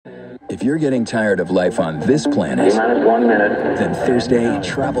If you're getting tired of life on this planet, T-minus 1 minute. then Thursday,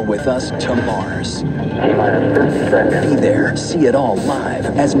 travel with us to Mars. T-minus 30 seconds. Be there, see it all live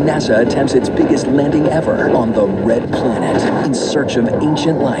as NASA attempts its biggest landing ever on the Red Planet in search of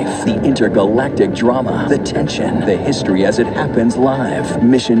ancient life, the intergalactic drama, the tension, the history as it happens live.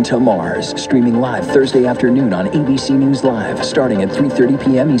 Mission to Mars, streaming live Thursday afternoon on ABC News Live, starting at 3:30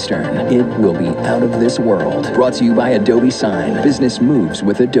 p.m. Eastern. It will be out of this world. Brought to you by Adobe Sign. Business moves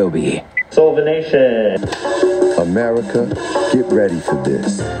with Adobe. Soul of a Nation. America, get ready for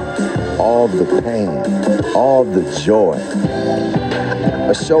this. All the pain, all the joy.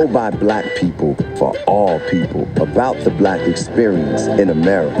 A show by Black people for all people about the Black experience in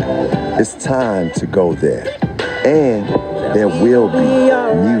America. It's time to go there. And there will be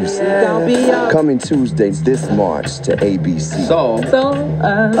music. Coming Tuesdays this March to ABC. Soul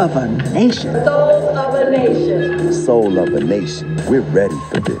of a Nation. Soul of a Nation. Soul of a Nation. We're ready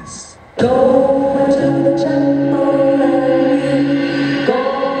for this. Go to the chapel and go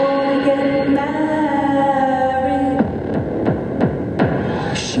get married.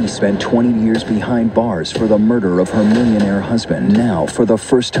 She spent 20 years behind bars for the murder of her millionaire husband. Now, for the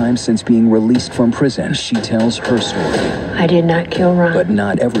first time since being released from prison, she tells her story. I did not kill Ron. But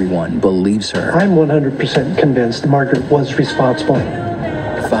not everyone believes her. I'm 100% convinced Margaret was responsible.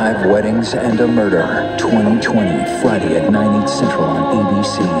 5 Weddings and a Murder, 2020, Friday at 9, 8 Central on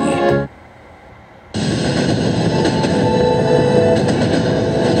ABC.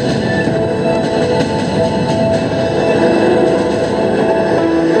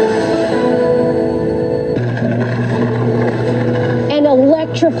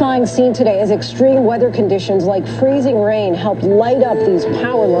 Electrifying scene today as extreme weather conditions like freezing rain help light up these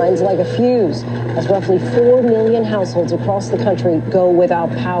power lines like a fuse as roughly 4 million households across the country go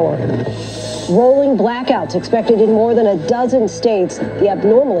without power. Rolling blackouts expected in more than a dozen states. The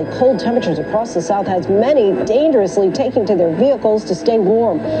abnormally cold temperatures across the South has many dangerously taking to their vehicles to stay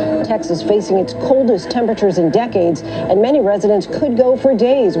warm. Texas facing its coldest temperatures in decades, and many residents could go for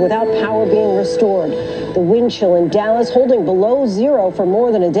days without power being restored. The wind chill in Dallas holding below zero for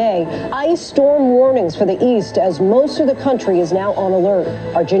more than a day. Ice storm warnings for the east as most of the country is now on alert.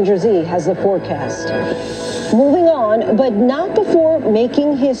 Our Ginger Z has the forecast. Moving on, but not before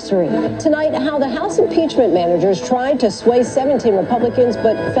making history. Tonight, how the House impeachment managers tried to sway 17 Republicans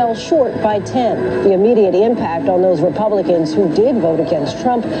but fell short by 10. The immediate impact on those Republicans who did vote against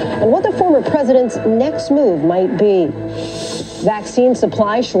Trump and what the former president's next move might be. Vaccine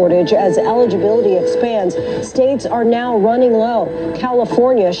supply shortage as eligibility expands. States are now running low.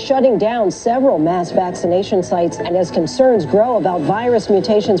 California shutting down several mass vaccination sites. And as concerns grow about virus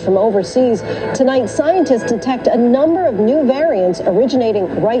mutations from overseas, tonight scientists detect a number of new variants originating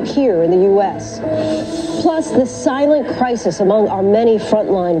right here in the U.S. Plus, the silent crisis among our many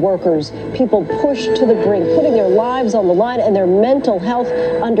frontline workers. People pushed to the brink, putting their lives on the line and their mental health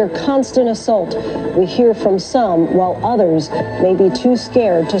under constant assault. We hear from some, while others may be too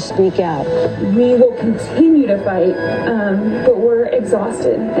scared to speak out. We will continue to fight, but we're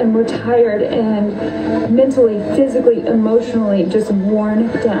exhausted and we're tired and mentally, physically, emotionally just worn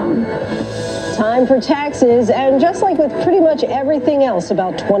down. Time for taxes, and just like with pretty much everything else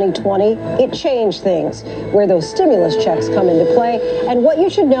about 2020, it changed things. Where those stimulus checks come into play, and what you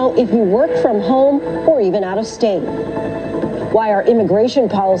should know if you work from home or even out of state. Why our immigration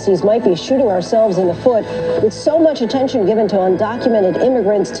policies might be shooting ourselves in the foot. With so much attention given to undocumented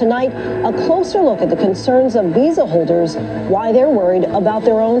immigrants, tonight, a closer look at the concerns of visa holders, why they're worried about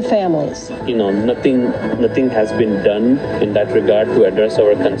their own families. You know, nothing has been done in that regard to address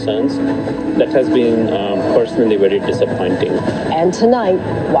our concerns. That has been personally very disappointing. And tonight,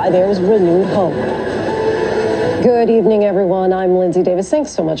 why there's renewed hope. Good evening, everyone. I'm Lindsay Davis. Thanks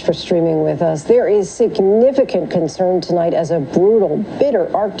so much for streaming with us. There is significant concern tonight as a brutal, bitter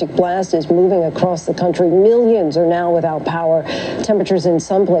Arctic blast is moving across the country. Millions are now without power. Temperatures in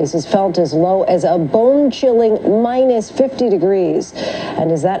some places felt as low as a bone-chilling minus 50 degrees.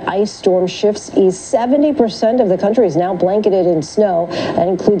 And as that ice storm shifts east, 70% of the country is now blanketed in snow. That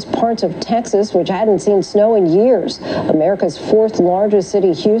includes parts of Texas, which hadn't seen snow in years. America's fourth largest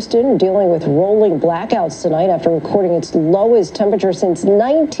city, Houston, dealing with rolling blackouts tonight after recording its lowest temperature since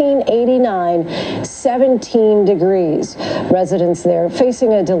 1989, 17 degrees. Residents there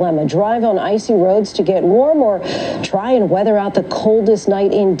facing a dilemma: drive on icy roads to get warm or try and weather out the coldest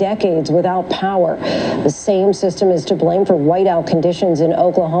night in decades without power. The same system is to blame for whiteout conditions in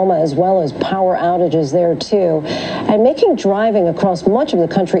Oklahoma, as well as power outages there, too, and making driving across much of the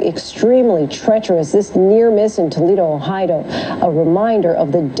country extremely treacherous. This near miss in Toledo, Ohio, a reminder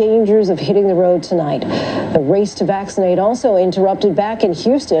of the dangers of hitting the road tonight. The race to vaccinate also interrupted back in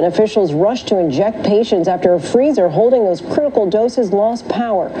Houston. Officials rushed to inject patients after a freezer holding those critical doses lost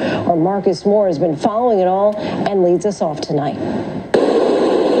power. Our Marcus Moore has been following it all and leads us off tonight.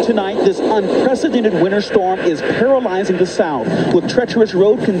 Tonight, this unprecedented winter storm is paralyzing the South with treacherous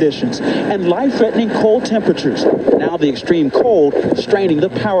road conditions and life-threatening cold temperatures. Now the extreme cold straining the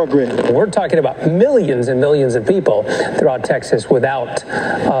power grid. We're talking about millions and millions of people throughout Texas without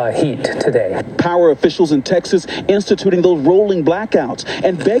heat today. Power officials in Texas instituting those rolling blackouts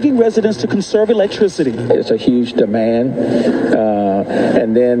and begging residents to conserve electricity. It's a huge demand.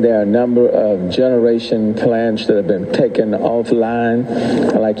 And then there are a number of generation plants that have been taken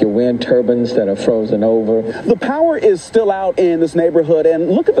offline, like your wind turbines that are frozen over. The power is still out in this neighborhood, and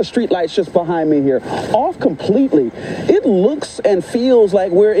look at the street lights just behind me here, off completely. It looks and feels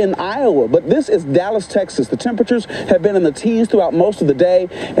like we're in Iowa, but this is Dallas, Texas. The temperatures have been in the teens throughout most of the day,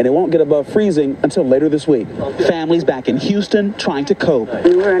 and it won't get above freezing until later this week. Families back in Houston trying to cope.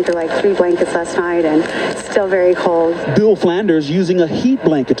 We were under like 3 blankets last night and still very cold. Bill Flanders using a heat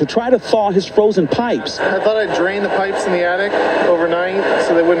blanket to try to thaw his frozen pipes. I thought I'd drain the pipes in the attic overnight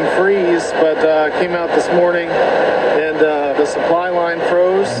so they wouldn't freeze, but came out this morning and the supply line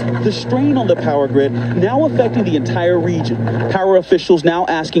froze. The strain on the power grid now affecting the entire region. Power officials now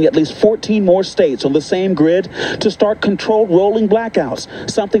asking at least 14 more states on the same grid to start controlled rolling blackouts,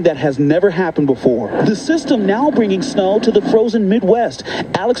 something that has never happened before. The system now bringing snow to the frozen Midwest.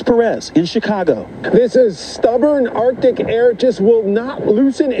 Alex Perez in Chicago. This is stubborn Arctic air just will not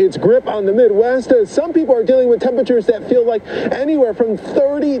loosen its grip on the Midwest. Some people are dealing with temperatures that feel like anywhere from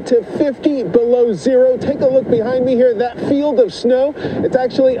 30 to 50 below zero. Take a look behind me here. That field of snow, it's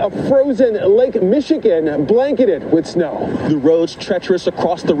actually a frozen Lake Michigan blanketed with snow. The roads treacherous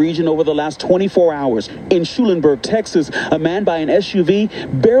across the region over the last 24 hours. In Schulenburg, Texas, a man by an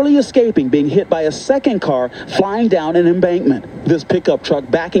SUV barely escaping being hit by a second car flying down an embankment. This pickup truck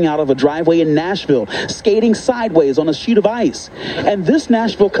backing out of a driveway in Nashville, skating sideways on a sheet of ice. And this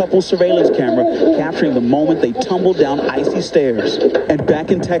Nashville couple's surveillance camera capturing the moment they tumbled down icy stairs. And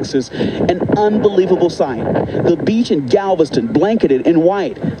back in Texas, an unbelievable sight. The beach in Galveston blanketed in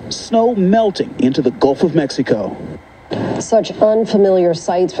white, snow melting into the Gulf of Mexico. Such unfamiliar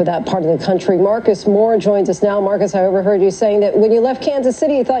sights for that part of the country. Marcus Moore joins us now. Marcus, I overheard you saying that when you left Kansas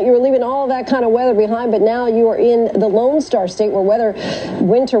City, you thought you were leaving all of that kind of weather behind, but now you are in the Lone Star State where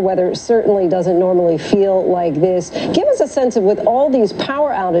winter weather certainly doesn't normally feel like this. Give us a sense of, with all these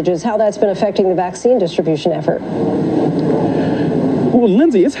power outages, how that's been affecting the vaccine distribution effort. Well,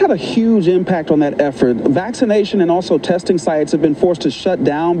 Lindsay, it's had a huge impact on that effort. Vaccination and also testing sites have been forced to shut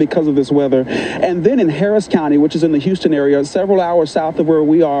down because of this weather. And then in Harris County, which is in the Houston area, several hours south of where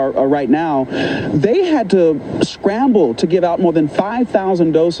we are right now, they had to scramble to give out more than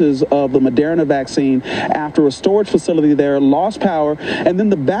 5,000 doses of the Moderna vaccine after a storage facility there lost power, and then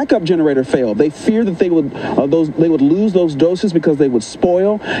the backup generator failed. They feared that they would lose those doses because they would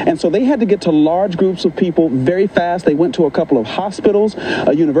spoil, and so they had to get to large groups of people very fast. They went to a couple of hospitals,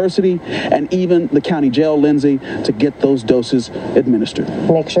 a university, and even the county jail, Lindsay, to get those doses administered.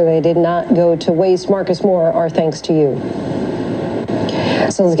 Make sure they did not go to waste. Marcus Moore, our thanks to you.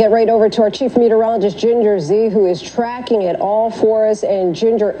 So let's get right over to our chief meteorologist, Ginger Zee, who is tracking it all for us. And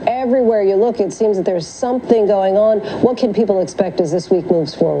Ginger, everywhere you look, it seems that there's something going on. What can people expect as this week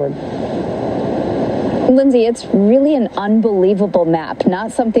moves forward? Lindsay, it's really an unbelievable map,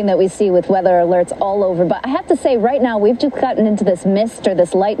 not something that we see with weather alerts all over. But I have to say, right now, we've just gotten into this mist or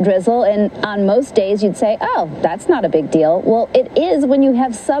this light drizzle, and on most days you'd say, oh, that's not a big deal. Well, it is when you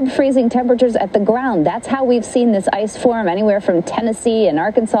have sub-freezing temperatures at the ground. That's how we've seen this ice form anywhere from Tennessee and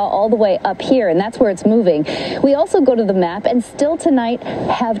Arkansas all the way up here, and that's where it's moving. We also go to the map and still tonight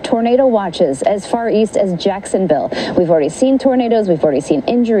have tornado watches as far east as Jacksonville. We've already seen tornadoes, we've already seen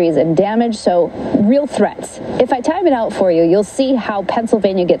injuries and damage, so real threats. If I time it out for you, you'll see how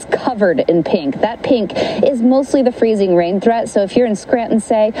Pennsylvania gets covered in pink. That pink is mostly the freezing rain threat. So if you're in Scranton,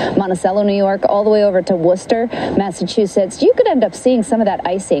 say, Monticello, New York, all the way over to Worcester, Massachusetts, you could end up seeing some of that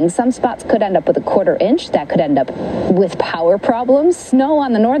icing. Some spots could end up with a 1/4 inch. That could end up with power problems. Snow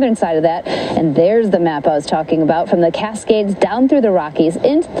on the northern side of that. And there's the map I was talking about, from the Cascades down through the Rockies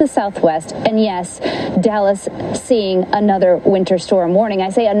into the Southwest. And yes, Dallas seeing another winter storm warning. I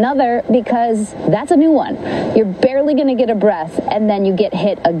say another because that's a new one. You're barely going to get a breath, and then you get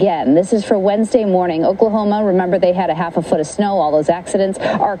hit again. This is for Wednesday morning. Oklahoma, remember they had a half a foot of snow, all those accidents.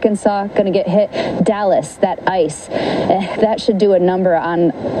 Arkansas, going to get hit. Dallas, that ice. That should do a number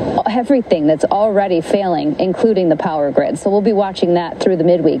on everything that's already failing, including the power grid. So we'll be watching that through the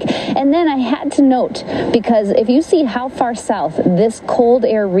midweek. And then I had to note, because if you see how far south this cold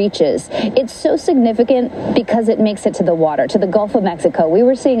air reaches, it's so significant because it makes it to the water, to the Gulf of Mexico. We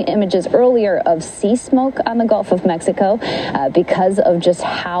were seeing images earlier of sea smoke on the Gulf of Mexico because of just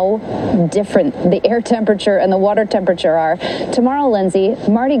how different the air temperature and the water temperature are. Tomorrow, Lindsay,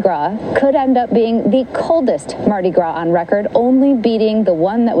 Mardi Gras could end up being the coldest Mardi Gras on record, only beating the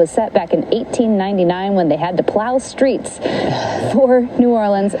one that was set back in 1899 when they had to plow streets for New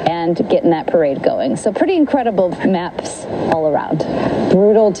Orleans and getting that parade going. So pretty incredible maps all around.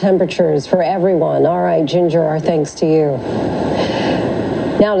 Brutal temperatures for everyone. All right, Ginger, our thanks to you.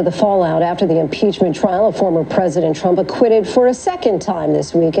 Now to the fallout after the impeachment trial of former President Trump, acquitted for a second time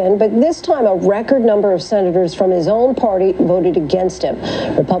this weekend, but this time a record number of senators from his own party voted against him.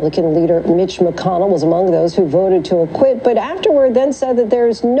 Republican leader Mitch McConnell was among those who voted to acquit, but afterward then said that there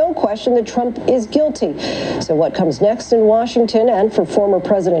is no question that Trump is guilty. So what comes next in Washington and for former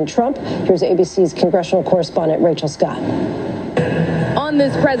President Trump? Here's ABC's congressional correspondent Rachel Scott. On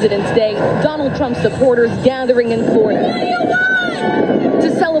this President's Day, Donald Trump supporters gathering in Florida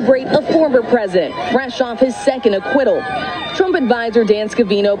to celebrate a former president, fresh off his second acquittal. Trump advisor Dan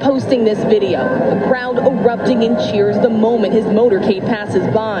Scavino posting this video. The crowd erupting in cheers the moment his motorcade passes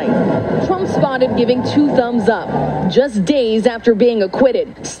by. Trump spotted giving 2 thumbs up, just days after being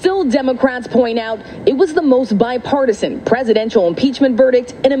acquitted. Still, Democrats point out it was the most bipartisan presidential impeachment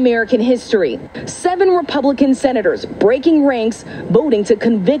verdict in American history. 7 Republican senators breaking ranks, voting to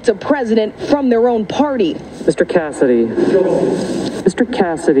convict a president from their own party. Mr. Cassidy. Mr.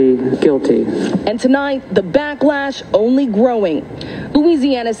 Cassidy, guilty. And tonight, the backlash only growing.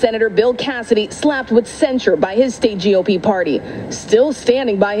 Louisiana Senator Bill Cassidy slapped with censure by his state GOP party, still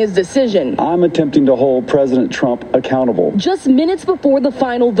standing by his decision. I'm attempting to hold President Trump accountable. Just minutes before the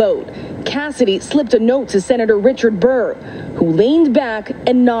final vote, Cassidy slipped a note to Senator Richard Burr, who leaned back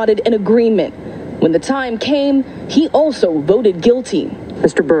and nodded in agreement. When the time came, he also voted guilty.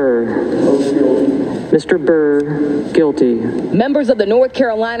 Mr. Burr. Mr. Burr, guilty. Members of the North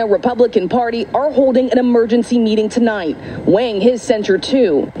Carolina Republican Party are holding an emergency meeting tonight, weighing his censure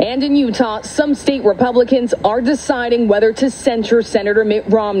too. And in Utah, some state Republicans are deciding whether to censure Senator Mitt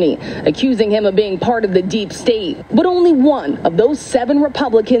Romney, accusing him of being part of the deep state. But only one of those 7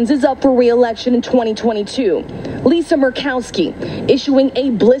 Republicans is up for re-election in 2022. Lisa Murkowski issuing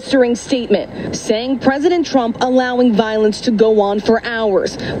a blistering statement saying President Trump allowing violence to go on for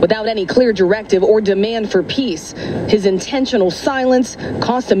hours without any clear directive or demand for peace. His intentional silence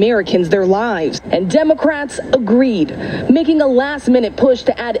cost Americans their lives. And Democrats agreed, making a last-minute push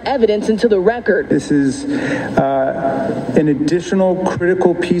to add evidence into the record. This is an additional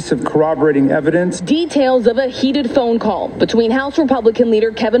critical piece of corroborating evidence. Details of a heated phone call between House Republican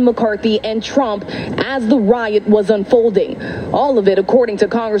leader Kevin McCarthy and Trump as the riot was unfolding. All of it according to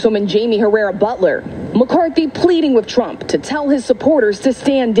Congresswoman Jamie Herrera Butler. McCarthy pleading with Trump to tell his supporters to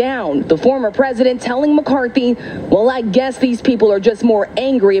stand down. The former president telling McCarthy, well, I guess these people are just more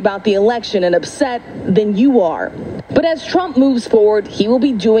angry about the election and upset than you are. But as Trump moves forward, he will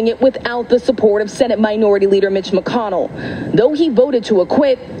be doing it without the support of Senate Minority Leader Mitch McConnell. Though he voted to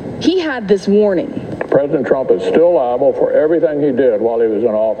acquit, he had this warning. President Trump is still liable for everything he did while he was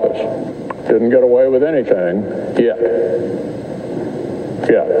in office. Didn't get away with anything yet.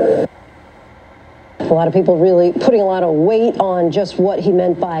 Yeah. A lot of people really putting a lot of weight on just what he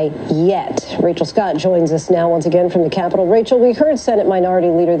meant by yet. Rachel Scott joins us now once again from the Capitol. Rachel, we heard Senate Minority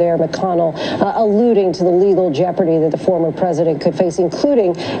Leader there, McConnell, alluding to the legal jeopardy that the former president could face,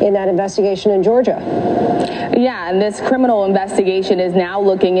 including in that investigation in Georgia. Yeah, and this criminal investigation is now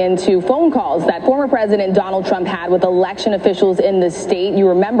looking into phone calls that former President Donald Trump had with election officials in the state. You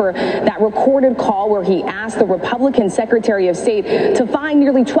remember that recorded call where he asked the Republican Secretary of State to find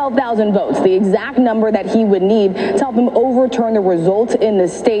nearly 12,000 votes, the exact number that he would need to help him overturn the results in the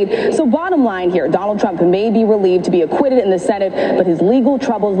state. So bottom line here, Donald Trump may be relieved to be acquitted in the Senate, but his legal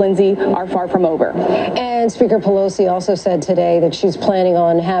troubles, Lindsay, are far from over. And Speaker Pelosi also said today that she's planning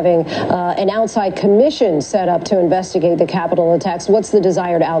on having an outside commission set up to investigate the Capitol attacks. What's the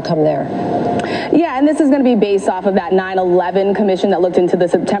desired outcome there? Yeah, and this is going to be based off of that 9/11 commission that looked into the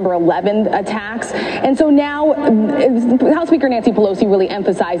September 11th attacks. And so now House Speaker Nancy Pelosi really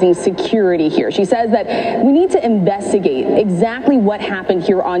emphasizing security here. She says says that we need to investigate exactly what happened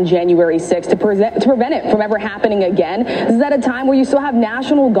here on January 6th to prevent it from ever happening again. This is at a time where you still have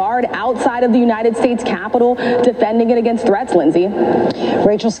National Guard outside of the United States Capitol defending it against threats, Lindsay.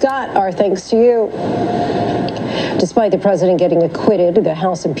 Rachel Scott, our thanks to you. Despite the president getting acquitted, the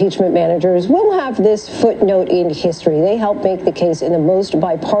House impeachment managers will have this footnote in history. They helped make the case in the most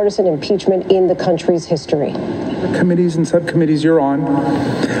bipartisan impeachment in the country's history. Committees and subcommittees you're on,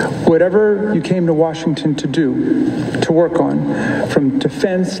 whatever you came to Washington to do, to work on, from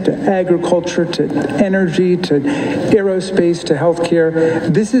defense to agriculture to energy to aerospace to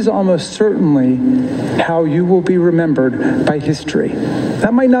healthcare, this is almost certainly how you will be remembered by history.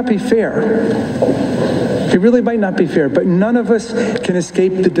 That might not be fair. It really might not be fair, but none of us can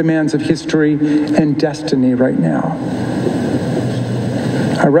escape the demands of history and destiny right now.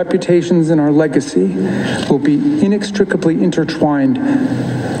 Our reputations and our legacy will be inextricably intertwined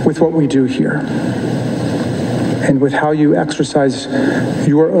with what we do here and with how you exercise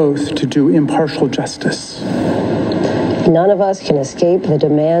your oath to do impartial justice. None of us can escape the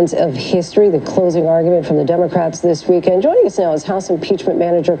demands of history, the closing argument from the Democrats this weekend. Joining us now is House Impeachment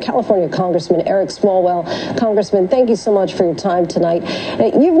Manager, California Congressman Eric Swalwell. Congressman, thank you so much for your time tonight.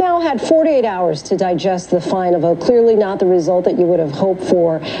 You've now had 48 hours to digest the final vote, clearly not the result that you would have hoped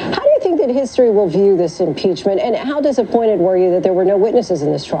for. How do you think that history will view this impeachment, and how disappointed were you that there were no witnesses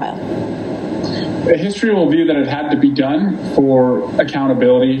in this trial? History will view that it had to be done for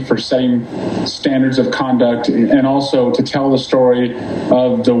accountability, for setting standards of conduct, and also to tell the story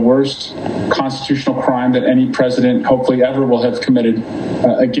of the worst constitutional crime that any president hopefully ever will have committed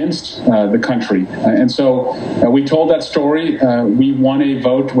against the country. And so we told that story. We won a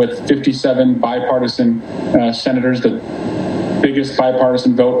vote with 57 bipartisan senators, the biggest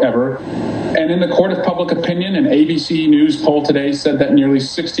bipartisan vote ever. And in the court of public opinion, an ABC News poll today said that nearly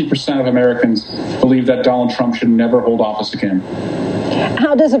 60% of Americans believe that Donald Trump should never hold office again.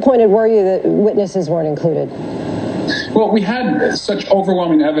 How disappointed were you that witnesses weren't included? Well, we had such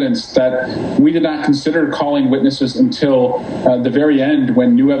overwhelming evidence that we did not consider calling witnesses until the very end,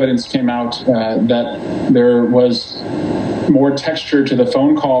 when new evidence came out that there was more texture to the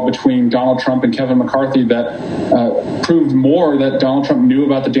phone call between Donald Trump and Kevin McCarthy that proved more that Donald Trump knew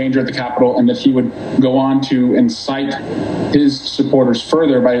about the danger at the Capitol, and that he would go on to incite his supporters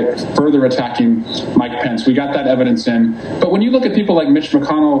further by further attacking Mike Pence. We got that evidence in. But when you look at people like Mitch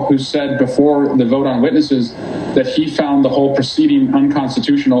McConnell, who said before the vote on witnesses that he found the whole proceeding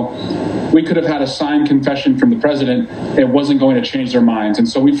unconstitutional, we could have had a signed confession from the president. It wasn't going to change their minds. And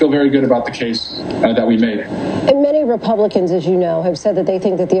so we feel very good about the case that we made. And many Republicans, as you know, have said that they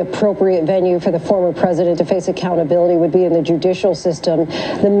think that the appropriate venue for the former president to face accountability would be in the judicial system.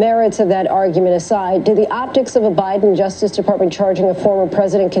 The merits of that argument aside, do the optics of a Biden Justice Department charging a former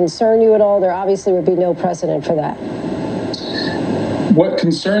president concern you at all? There obviously would be no precedent for that. What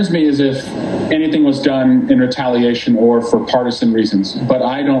concerns me is if anything was done in retaliation or for partisan reasons. But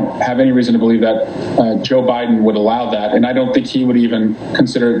I don't have any reason to believe that Joe Biden would allow that. And I don't think he would even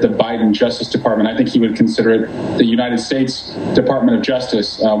consider it the Biden Justice Department. I think he would consider it the United States Department of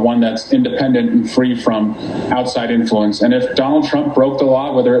Justice, one that's independent and free from outside influence. And if Donald Trump broke the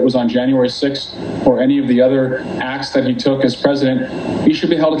law, whether it was on January 6th or any of the other acts that he took as president, he should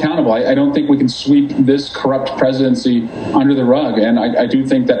be held accountable. I don't think we can sweep this corrupt presidency under the rug. And I do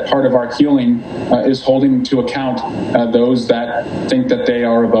think that part of our healing is holding to account those that think that they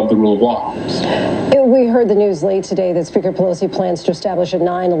are above the rule of law. We heard the news late today that Speaker Pelosi plans to establish a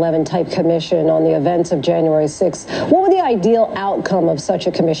 9/11 type commission on the events of January 6th. What would the ideal outcome of such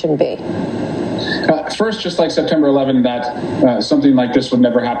a commission be? First, just like September 11, that something like this would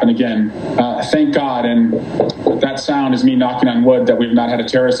never happen again. Thank God, and that sound is me knocking on wood, that we've not had a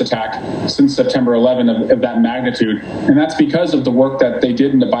terrorist attack since September 11 of that magnitude. And that's because of the work that they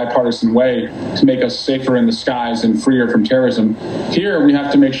did in a bipartisan way to make us safer in the skies and freer from terrorism. Here, we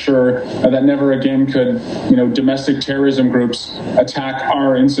have to make sure that never again could, domestic terrorism groups attack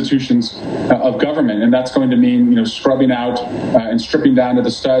our institutions of government. And that's going to mean, scrubbing out and stripping down to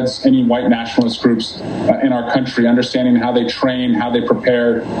the studs any white nationalist groups in our country, understanding how they train, how they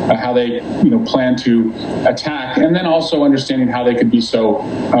prepare, how they, plan to attack, and then also understanding how they could be so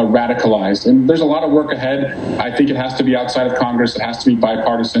radicalized. And there's a lot of work ahead. I think it has to be outside of Congress. It has to be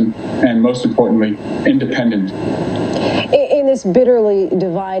bipartisan, and most importantly, independent. In this bitterly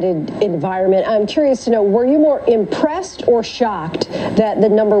divided environment, I'm curious to know, were you more impressed or shocked that the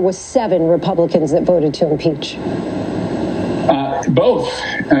number was 7 Republicans that voted to impeach? Both.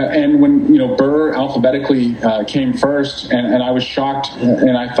 And when, Burr alphabetically came first, and I was shocked,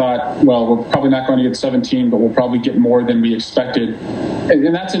 and I thought, well, we're probably not going to get 17, but we'll probably get more than we expected.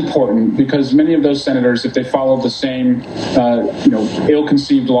 And that's important because many of those senators, if they followed the same,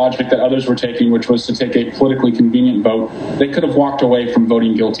 ill-conceived logic that others were taking, which was to take a politically convenient vote, they could have walked away from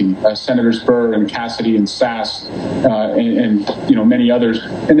voting guilty. Senators Burr and Cassidy and Sass and many others,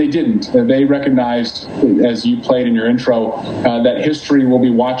 and they didn't. They recognized, as you played in your intro, that history will be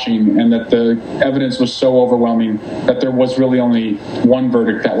watching and that the evidence was so overwhelming that there was really only one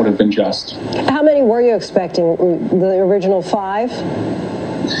verdict that would have been just. How many were you expecting? The original 5?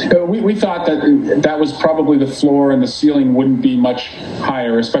 We thought that was probably the floor and the ceiling wouldn't be much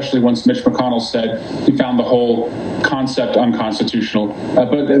higher, especially once Mitch McConnell said he found the whole concept unconstitutional.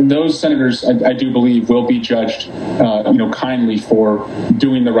 But those senators, I do believe, will be judged, kindly for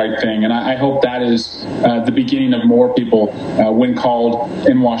doing the right thing. And I hope that is the beginning of more people, when called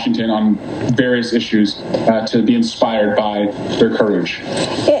in Washington on various issues, to be inspired by their courage.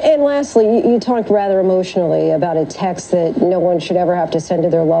 And lastly, you talked rather emotionally about a text that no one should ever have to send to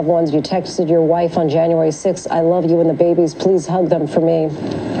their loved ones. You texted your wife on January 6th, "I love you and the babies. Please hug them for me."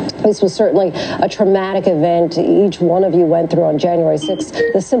 This was certainly a traumatic event each one of you went through on January 6th.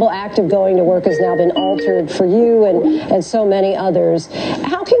 The simple act of going to work has now been altered for you and so many others.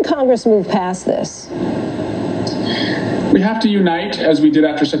 How can Congress move past this? We have to unite as we did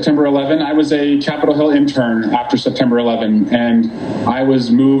after September 11. I was a Capitol Hill intern after September 11, and I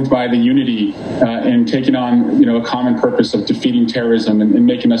was moved by the unity in taking on, a common purpose of defeating terrorism and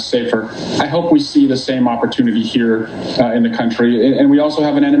making us safer. I hope we see the same opportunity here in the country. And we also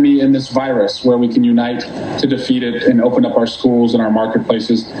have an enemy in this virus where we can unite to defeat it and open up our schools and our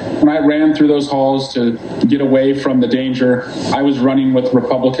marketplaces. When I ran through those halls to get away from the danger, I was running with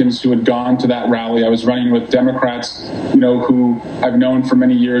Republicans who had gone to that rally. I was running with Democrats, who I've known for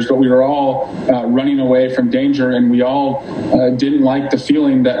many years, but we were all running away from danger, and we all didn't like the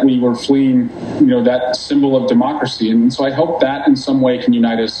feeling that we were fleeing, that symbol of democracy. And so I hope that in some way can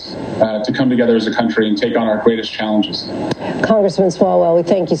unite us to come together as a country and take on our greatest challenges. Congressman Swalwell, we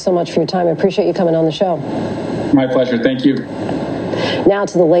thank you so much for your time. I appreciate you coming on the show. My pleasure. Thank you. Now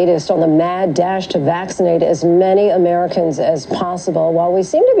to the latest on the mad dash to vaccinate as many Americans as possible. While we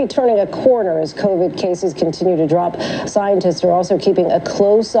seem to be turning a corner as COVID cases continue to drop, scientists are also keeping a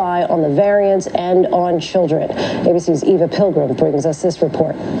close eye on the variants and on children. ABC's Eva Pilgrim brings us this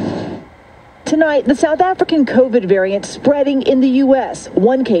report. Tonight, the South African COVID variant spreading in the U.S.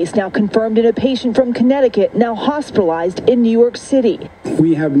 One case now confirmed in a patient from Connecticut, now hospitalized in New York City.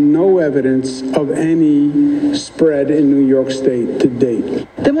 We have no evidence of any spread in New York State to date.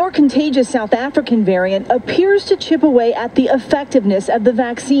 The more contagious South African variant appears to chip away at the effectiveness of the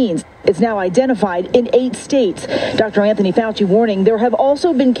vaccines. It's now identified in 8 states. Dr. Anthony Fauci warning there have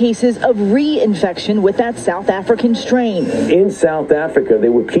also been cases of reinfection with that South African strain. In South Africa,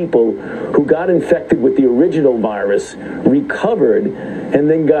 there were people who got infected with the original virus, recovered, and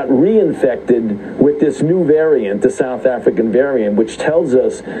then got reinfected with this new variant, the South African variant, which tells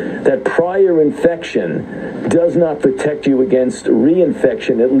us that prior infection does not protect you against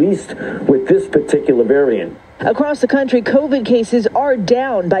reinfection, at least with this particular variant. Across the country, COVID cases are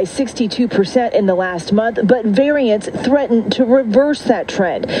down by 62% in the last month, but variants threaten to reverse that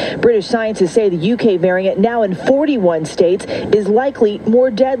trend. British scientists say the UK variant, now in 41 states, is likely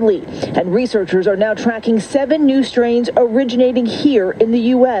more deadly. And researchers are now tracking 7 new strains originating here in the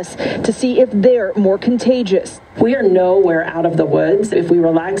U.S. to see if they're more contagious. We are nowhere out of the woods. If we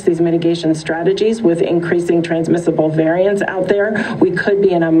relax these mitigation strategies with increasing transmissible variants out there, we could be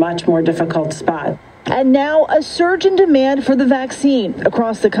in a much more difficult spot. And now a surge in demand for the vaccine.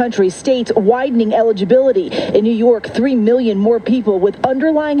 Across the country, states widening eligibility. In New York, 3 million more people with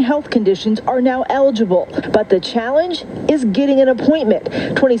underlying health conditions are now eligible. But the challenge is getting an appointment.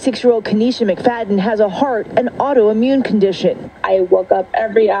 26-year-old Kenesha McFadden has a heart and autoimmune condition. I woke up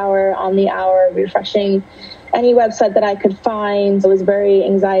every hour on the hour, refreshing any website that I could find. It was very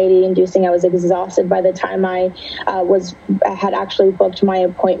anxiety inducing. I was exhausted by the time I had actually booked my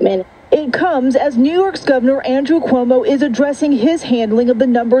appointment. It comes as New York's Governor Andrew Cuomo is addressing his handling of the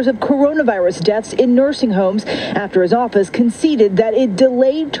numbers of coronavirus deaths in nursing homes after his office conceded that it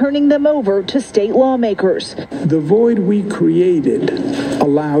delayed turning them over to state lawmakers. The void we created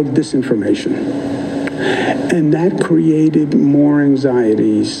allowed disinformation, and that created more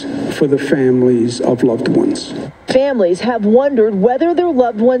anxieties for the families of loved ones. Families have wondered whether their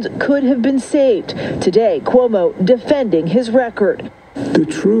loved ones could have been saved. Today, Cuomo defending his record. The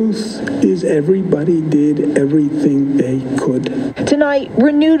truth is everybody did everything they could. Tonight,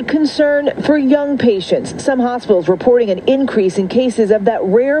 renewed concern for young patients. Some hospitals reporting an increase in cases of that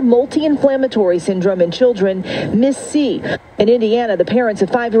rare multi-inflammatory syndrome in children, MIS-C. In Indiana, the parents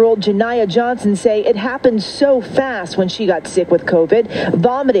of 5-year-old Janiyah Johnson say it happened so fast when she got sick with COVID,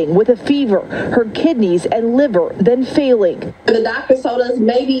 vomiting with a fever, her kidneys and liver then failing. The doctor told us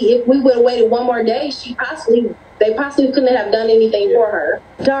maybe if we would have waited one more day, they possibly couldn't have done anything for her.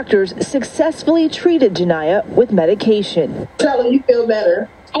 Doctors successfully treated Janiyah with medication. Tell her you feel better.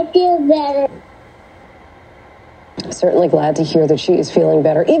 I feel better. Certainly glad to hear that she is feeling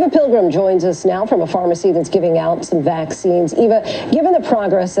better. Eva Pilgrim joins us now from a pharmacy that's giving out some vaccines. Eva, given the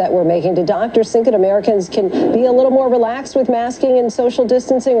progress that we're making, do doctors think that Americans can be a little more relaxed with masking and social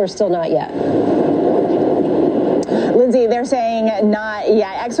distancing, or still not yet? Lindsay, they're saying not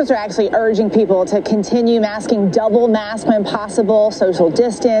yet. Experts are actually urging people to continue masking, double mask when possible, social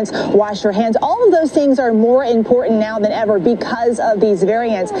distance, wash your hands. All of those things are more important now than ever because of these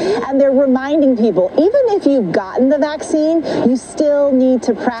variants. And they're reminding people, even if you've gotten the vaccine, you still need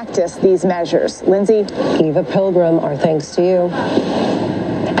to practice these measures. Lindsay? Eva Pilgrim, our thanks to you.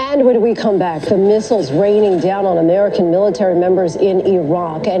 And when we come back, the missiles raining down on American military members in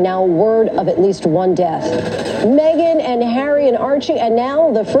Iraq, and now word of at least one death. Meghan and Harry and Archie, and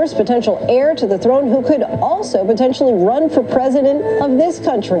now the first potential heir to the throne who could also potentially run for president of this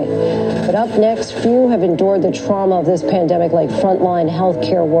country. But up next, few have endured the trauma of this pandemic like frontline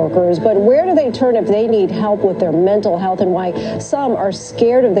healthcare workers. But where do they turn if they need help with their mental health, and why some are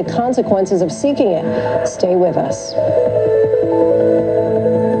scared of the consequences of seeking it? Stay with us.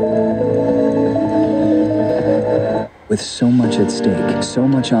 With so much at stake, so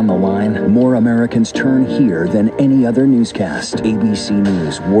much on the line, more Americans turn here than any other newscast. ABC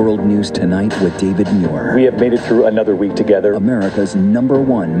News World News Tonight with David Muir. We have made it through another week together. America's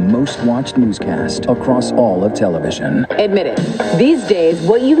 #1 most watched newscast across all of television. Admit it, these days,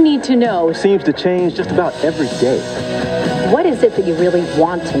 what you need to know seems to change just about every day. What is it that you really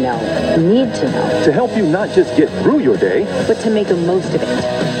want to know, need to know? To help you not just get through your day, but to make the most of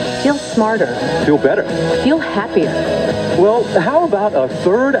it. Feel smarter. Feel better. Feel happier. Well, how about a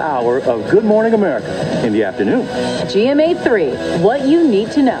third hour of Good Morning America in the afternoon? GMA 3, what you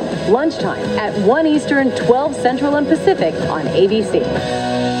need to know. Lunchtime at 1 Eastern, 12 Central and Pacific on ABC.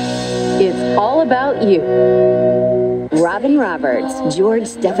 It's all about you. Robin Roberts, George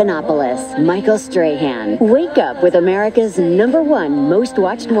Stephanopoulos, Michael Strahan. Wake up with America's #1 most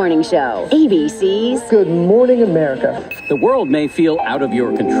watched morning show. ABC's Good Morning America. The world may feel out of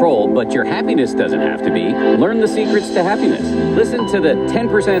your control, but your happiness doesn't have to be. Learn the secrets to happiness. Listen to the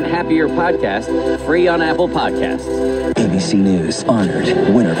 10% Happier podcast, free on Apple Podcasts. ABC News honored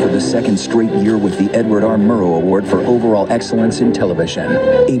winner for the second straight year with the Edward R. Murrow Award for Overall Excellence in Television.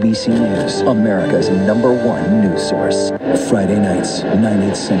 ABC News, America's #1 news source. Friday nights,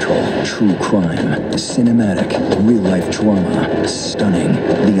 9/8 Central. True crime, cinematic, real-life drama, stunning,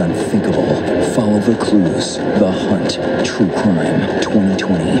 the unthinkable. Follow the clues. The Hunt. True Crime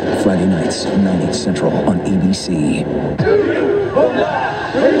 2020. Friday nights, 9/8 Central on ABC.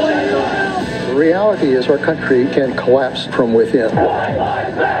 The reality is our country can collapse from within.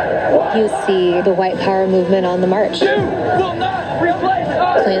 You see the white power movement on the march.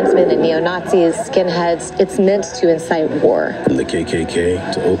 Klansmen and neo-Nazis, skinheads, it's meant to incite war. From the KKK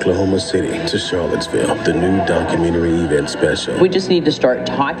to Oklahoma City to Charlottesville, the new documentary event special. We just need to start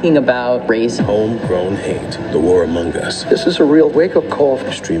talking about race. Homegrown hate, the war among us. This is a real wake-up call.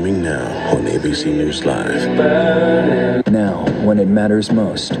 Streaming now on ABC News Live. Now, when it matters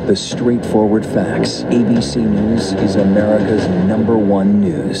most, the straightforward facts. ABC News is America's #1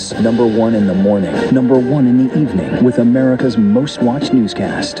 news. #1 in the morning, #1 in the evening, with America's most watched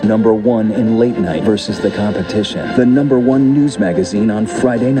newscast. #1 in late night versus the competition. The #1 news magazine on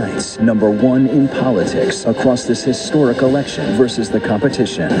Friday nights. #1 in politics across this historic election versus the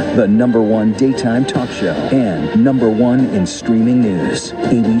competition. The #1 daytime talk show. And #1 in streaming news.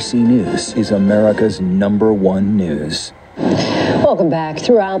 ABC News is America's #1 news. Welcome back.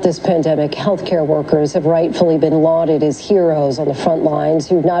 Throughout this pandemic, healthcare workers have rightfully been lauded as heroes on the front lines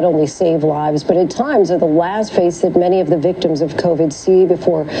who not only save lives, but at times are the last face that many of the victims of COVID see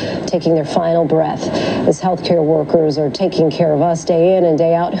before taking their final breath. As healthcare workers are taking care of us day in and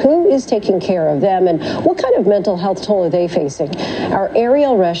day out, who is taking care of them, and what kind of mental health toll are they facing? Our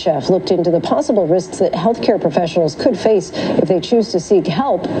Ariel Reshef looked into the possible risks that healthcare professionals could face if they choose to seek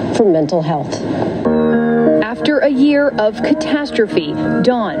help for mental health. After a year of catastrophe,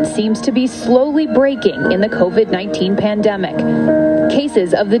 dawn seems to be slowly breaking in the COVID-19 pandemic.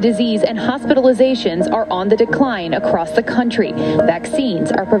 Cases of the disease and hospitalizations are on the decline across the country.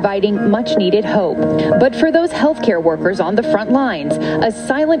 Vaccines are providing much-needed hope. But for those healthcare workers on the front lines, a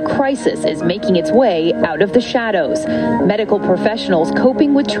silent crisis is making its way out of the shadows. Medical professionals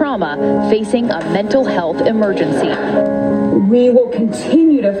coping with trauma, facing a mental health emergency. We will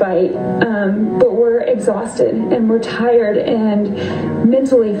continue to fight, but we're exhausted and we're tired and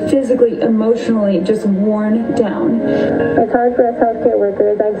mentally, physically, emotionally just worn down. It's hard for us healthcare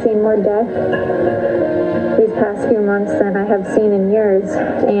workers. I've seen more death these past few months than I have seen in years,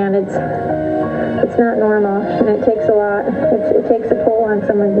 and it's not normal, and it takes a lot. It takes a toll on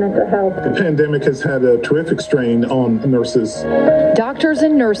someone's mental health. The pandemic has had a terrific strain on nurses. Doctors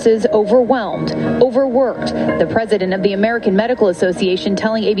and nurses overwhelmed, overworked. The president of the American Medical Association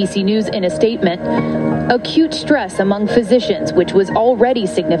telling ABC News in a statement, acute stress among physicians, which was already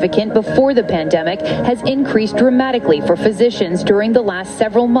significant before the pandemic, has increased dramatically for physicians during the last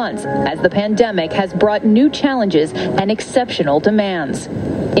several months as the pandemic has brought new challenges and exceptional demands.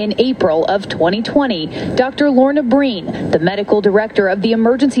 In April of 2020, Dr. Lorna Breen, the medical director of the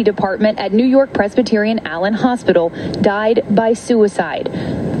emergency department at New York Presbyterian Allen Hospital, died by suicide.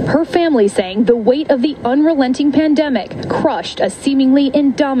 Her family saying the weight of the unrelenting pandemic crushed a seemingly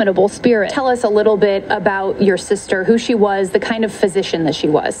indomitable spirit. Tell us a little bit about your sister, who she was, the kind of physician that she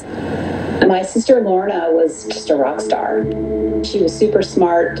was. My sister Lorna was just a rock star. She was super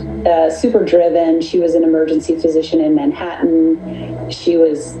smart, super driven. She was an emergency physician in Manhattan. She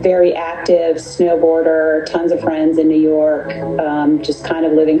was very active, snowboarder, tons of friends in New York, just kind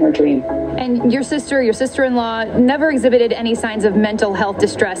of living her dream. And your sister-in-law never exhibited any signs of mental health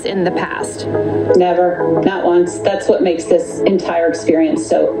distress in the past? Never, not once. That's what makes this entire experience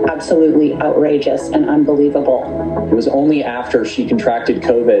so absolutely outrageous and unbelievable. It was only after she contracted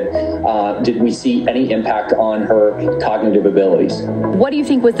COVID did we see any impact on her cognitive abilities. What do you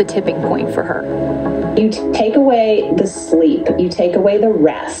think was the tipping point for her? You take away the sleep, you take away the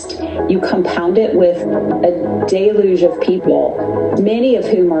rest, you compound it with a deluge of people, many of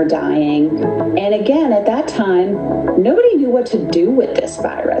whom are dying. And again, at that time, nobody knew what to do with this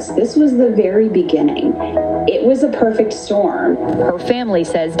virus. This was the very beginning. It was a perfect storm. Her family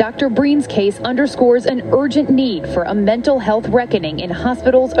says Dr. Breen's case underscores an urgent need for a mental health reckoning in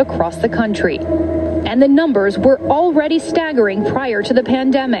hospitals across the country. And the numbers were already staggering prior to the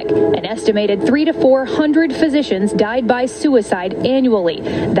pandemic. An estimated 300 to 400 physicians died by suicide annually.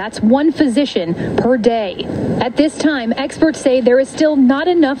 That's one physician per day. At this time, experts say there is still not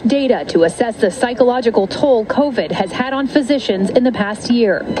enough data to assess the psychological toll COVID has had on physicians in the past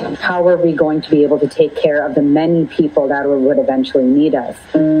year. How are we going to be able to take care of the many people that would eventually need us?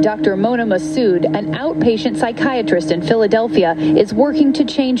 Dr. Mona Massoud, an outpatient psychiatrist in Philadelphia, is working to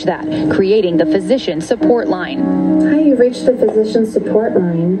change that, creating the Physician Support Line. Hi, you've reached the Physician Support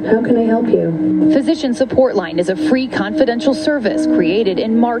Line. How can I help you? Physician Support Line is a free confidential service created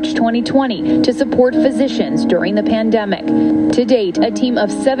in March 2020 to support physicians during the pandemic. To date, a team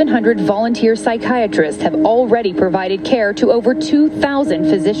of 700 volunteer psychiatrists have already provided care to over 2,000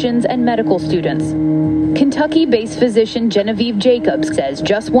 physicians and medical students. Kentucky-based physician Genevieve Jacobs says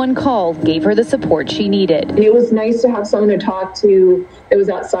just one call gave her the support she needed. It was nice to have someone to talk to that was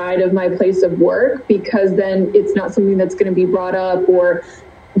outside of my place of work, because then it's not something that's going to be brought up, or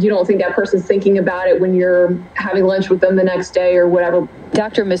you don't think that person's thinking about it when you're having lunch with them the next day or whatever.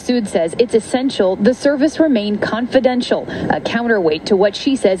 Dr. Massoud says it's essential the service remain confidential, a counterweight to what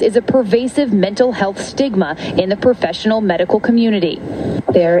she says is a pervasive mental health stigma in the professional medical community.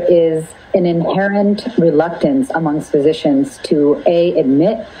 There is an inherent reluctance amongst physicians to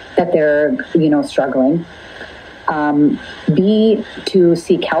admit that they're, struggling. B, to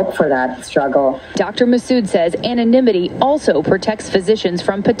seek help for that struggle. Dr. Massoud says anonymity also protects physicians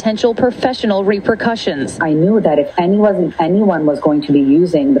from potential professional repercussions. I knew that if anyone was going to be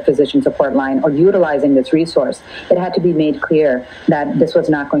using the Physician Support Line or utilizing this resource, it had to be made clear that this was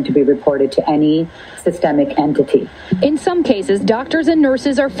not going to be reported to any systemic entity. In some cases, doctors and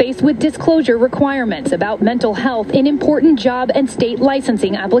nurses are faced with disclosure requirements about mental health in important job and state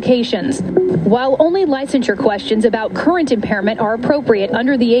licensing applications. While only licensure questions about current impairment are appropriate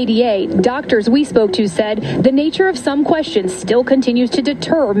under the ADA, doctors we spoke to said the nature of some questions still continues to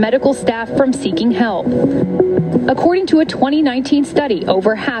deter medical staff from seeking help. According to a 2019 study,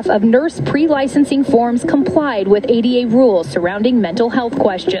 over half of nurse pre-licensing forms complied with ADA rules surrounding mental health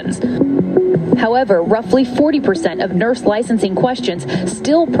questions. However, roughly 40% of nurse licensing questions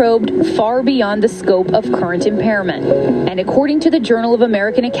still probed far beyond the scope of current impairment. And according to the Journal of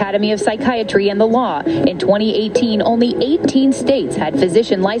American Academy of Psychiatry and the Law, in 2018, only 18 states had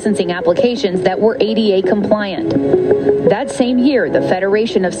physician licensing applications that were ADA compliant. That same year, the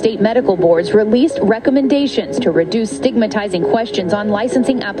Federation of State Medical Boards released recommendations to reduce stigmatizing questions on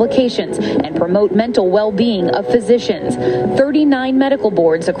licensing applications and promote mental well-being of physicians. 39 medical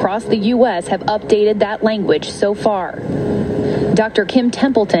boards across the U.S. have updated that language so far. Dr. Kim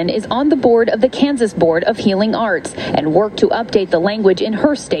Templeton is on the board of the Kansas Board of Healing Arts and worked to update the language in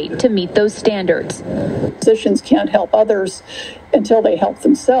her state to meet those standards. Physicians can't help others until they help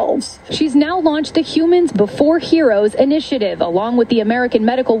themselves. She's now launched the Humans Before Heroes initiative, along with the American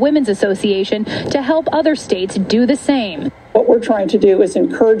Medical Women's Association, to help other states do the same. What we're trying to do is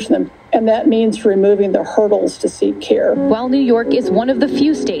encourage them, and that means removing the hurdles to seek care. While New York is one of the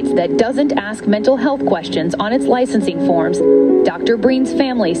few states that doesn't ask mental health questions on its licensing forms, Dr. Breen's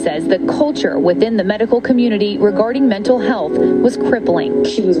family says the culture within the medical community regarding mental health was crippling.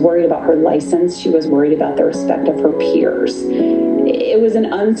 She was worried about her license. She was worried about the respect of her peers. It was an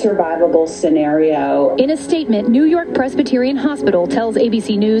unsurvivable scenario. In a statement, New York Presbyterian Hospital tells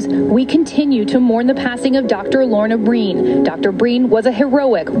ABC News, "We continue to mourn the passing of Dr. Lorna Breen. Dr. Breen was a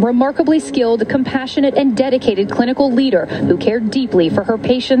heroic, remarkably skilled, compassionate, and dedicated clinical leader who cared deeply for her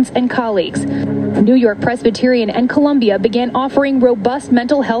patients and colleagues." New York Presbyterian and Columbia began offering robust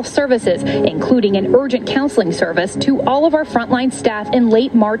mental health services, including an urgent counseling service to all of our frontline staff in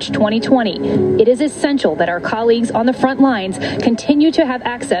late March 2020. It is essential that our colleagues on the front lines continue to have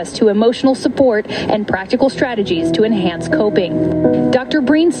access to emotional support and practical strategies to enhance coping. Dr.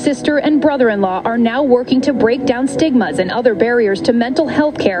 Breen's sister and brother-in-law are now working to break down stigmas and other barriers to mental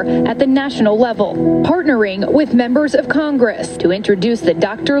health care at the national level, partnering with members of Congress to introduce the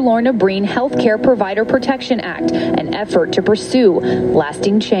Dr. Lorna Breen Healthcare Provider Protection Act, an effort to pursue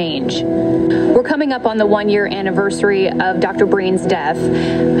lasting change. We're coming up on the 1-year anniversary of Dr. Breen's death.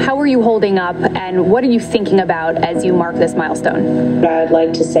 How are you holding up, and what are you thinking about as you mark this milestone? What I'd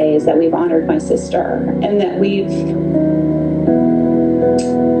like to say is that we've honored my sister and that we've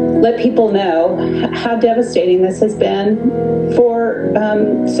let people know how devastating this has been for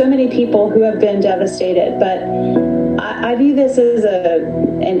so many people who have been devastated. But I view this as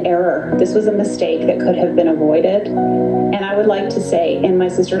an error. This was a mistake that could have been avoided. And I would like to say, in my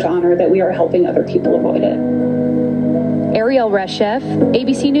sister's honor, that we are helping other people avoid it. Ariel Reshef,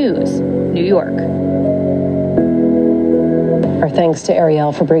 ABC News, New York. Our thanks to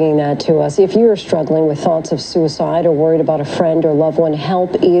Ariel for bringing that to us. If you're struggling with thoughts of suicide or worried about a friend or loved one,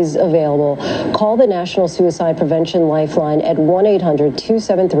 help is available. Call the National Suicide Prevention Lifeline at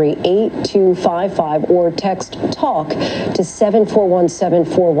 1-800-273-8255 or text TALK to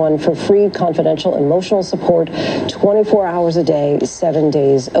 741-741 for free confidential emotional support 24 hours a day, 7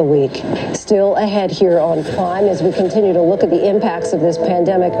 days a week. Still ahead here on Crime as we continue to look at the impacts of this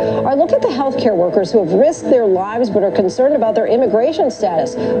pandemic. Our look at the healthcare workers who have risked their lives but are concerned about their immigration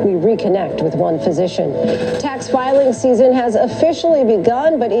status. We reconnect with one physician. Tax filing season has officially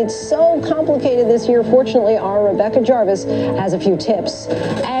begun, but it's so complicated this year. Fortunately, our Rebecca Jarvis has a few tips.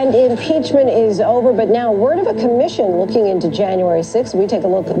 And impeachment is over, but now word of a commission looking into January 6th. We take a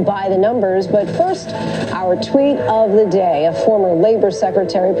look by the numbers, but first, our tweet of the day. A former labor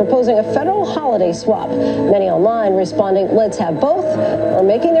secretary proposing a federal holiday swap. Many online responding, let's have both, or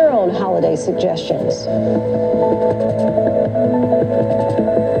making their own holiday suggestions.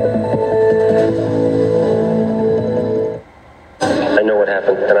 I know what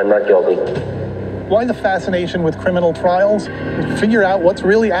happened, and I'm not guilty. Why the fascination with criminal trials? Figure out what's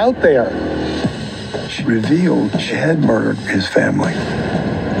really out there. She revealed she had murdered his family.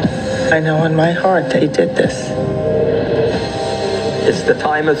 I know in my heart they did this. It's the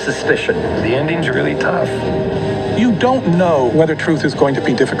time of suspicion. The ending's really tough. You don't know whether truth is going to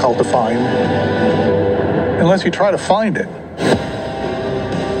be difficult to find unless you try to find it.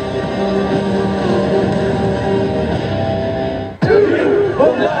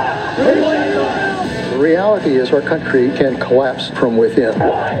 The reality is our country can collapse from within.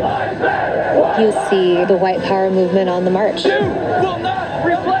 You see the white power movement on the march.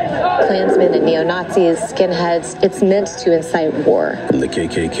 Klansmen and neo-Nazis, skinheads, it's meant to incite war. From the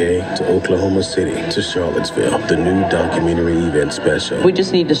KKK to Oklahoma City to Charlottesville, the new documentary event special. We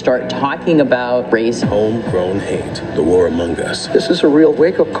just need to start talking about race. Homegrown Hate, The War Among Us. This is a real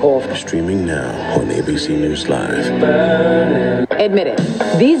wake-up call. Streaming now on ABC News Live. Admit it.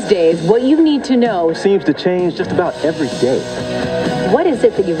 These days, what you need to know seems to change just about every day. What is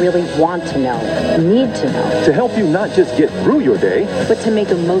it that you really want to know, need to know? To help you not just get through your day, but to make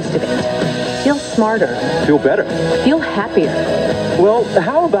the most of it. Feel smarter. Feel better. Feel happier. Well,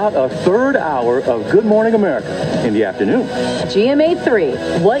 how about a third hour of Good Morning America in the afternoon? GMA 3,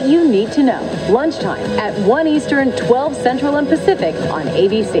 what you need to know. Lunchtime at 1 Eastern, 12 Central and Pacific on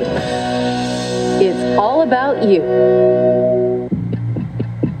ABC. It's all about you.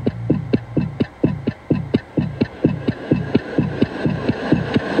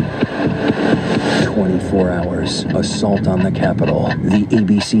 24 hours. Assault on the Capitol. The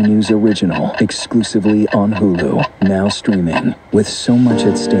ABC News original, exclusively on Hulu. Now streaming. With so much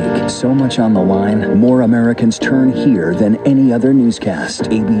at stake, so much on the line, more Americans turn here than any other newscast.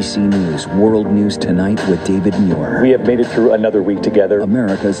 ABC News World News Tonight with David Muir. We have made it through another week together.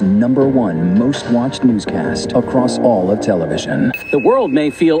 America's #1 most watched newscast across all of television. The world may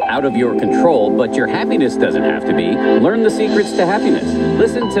feel out of your control, but your happiness doesn't have to be. Learn the secrets to happiness.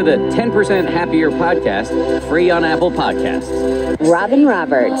 Listen to the 10% Happier podcast, free on Apple Podcasts. Robin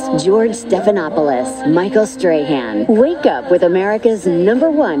Roberts, George Stephanopoulos, Michael Strahan. Wake up with America's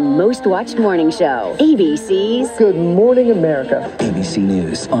 #1 most watched morning show. ABC's Good Morning America. ABC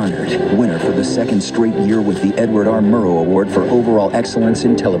News honored winner for the second straight year with the Edward R. Murrow Award for Overall Excellence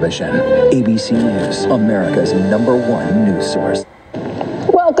in Television. ABC News, America's #1 news source.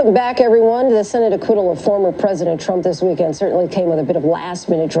 Welcome back, everyone. The Senate acquittal of former President Trump this weekend certainly came with a bit of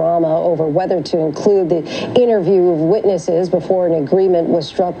last-minute drama over whether to include the interview of witnesses before an agreement was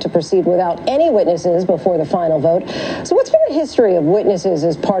struck to proceed without any witnesses before the final vote. So what's been the history of witnesses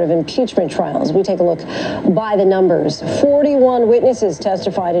as part of impeachment trials? We take a look by the numbers. 41 witnesses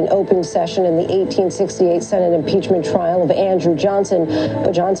testified in open session in the 1868 Senate impeachment trial of Andrew Johnson,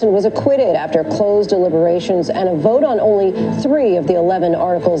 but Johnson was acquitted after closed deliberations and a vote on only 3 of the 11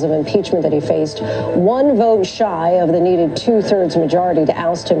 articles of impeachment that he faced, 1 vote shy of the needed 2/3 majority to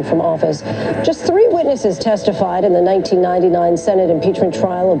oust him from office. Just 3 witnesses testified in the 1999 Senate impeachment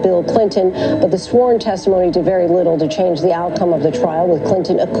trial of Bill Clinton, but the sworn testimony did very little to change the outcome of the trial, with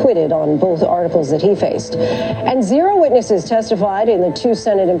Clinton acquitted on both articles that he faced. And 0 witnesses testified in the 2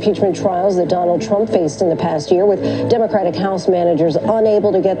 Senate impeachment trials that Donald Trump faced in the past year, with Democratic House managers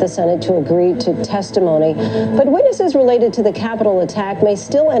unable to get the Senate to agree to testimony. But witnesses related to the Capitol attack may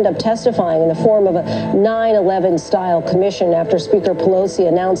still end up testifying in the form of a 9/11 style commission after Speaker Pelosi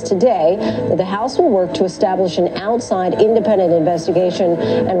announced today that the House will work to establish an outside independent investigation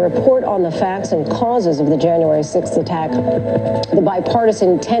and report on the facts and causes of the January 6th attack. The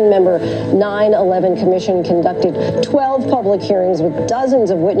bipartisan 10-member 9/11 commission conducted 12 public hearings with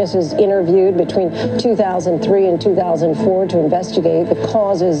dozens of witnesses interviewed between 2003 and 2004 to investigate the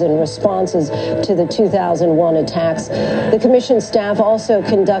causes and responses to the 2001 attacks. The commission staff also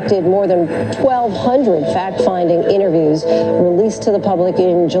conducted more than 1,200 fact-finding interviews released to the public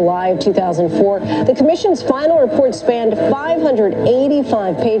in July of 2004. The commission's final report spanned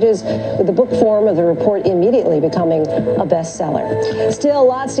 585 pages, with the book form of the report immediately becoming a bestseller. Still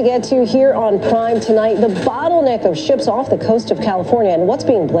lots to get to here on Prime tonight. The bottleneck of ships off the coast of California and what's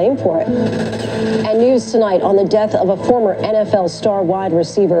being blamed for it. And news tonight on the death of a former NFL star wide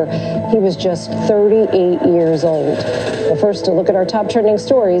receiver. He was just 38 years old. But first, a look at our top trending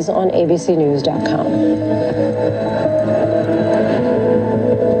stories on abcnews.com.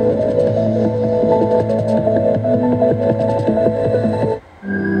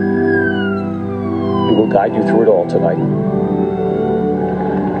 We will guide you through it all tonight.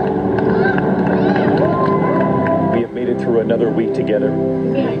 We have made it through another week together.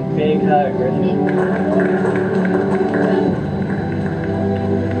 Big hug,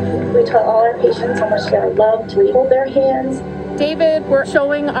 We tell all our patients how much they're loved. We hold their hands. David, we're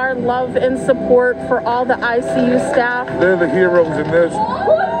showing our love and support for all the ICU staff. They're the heroes in this.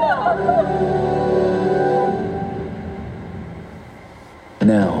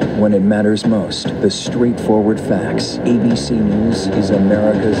 Now, when it matters most, the straightforward facts. ABC News is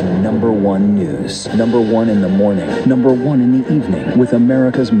America's #1 news. #1 in the morning, #1 in the evening, with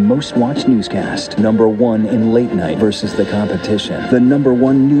America's most watched newscast. #1 in late night versus the competition. The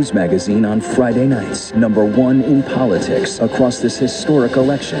 #1 news magazine on Friday nights. #1 in politics across this historic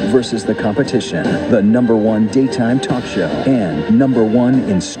election versus the competition. The #1 daytime talk show. And #1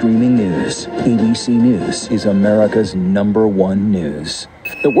 in streaming news. ABC News is America's #1 news.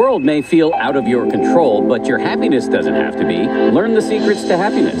 The world may feel out of your control, but your happiness doesn't have to be. Learn the secrets to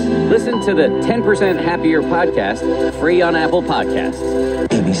happiness. Listen to the 10% Happier podcast, free on Apple Podcasts.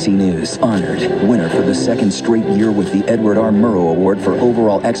 ABC News honored winner for the second straight year with the Edward R. Murrow Award for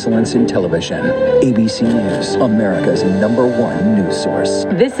Overall Excellence in Television. ABC News, America's #1 news source.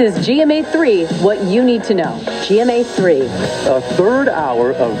 This is GMA3, what you need to know. GMA3. A third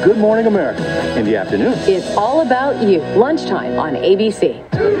hour of Good Morning America in the afternoon. It's all about you. Lunchtime on ABC.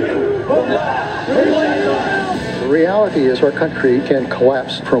 The reality is our country can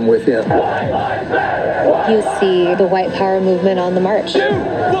collapse from within. You see the white power movement on the march.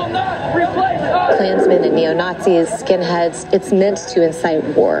 Klansmen and neo-Nazis, skinheads, it's meant to incite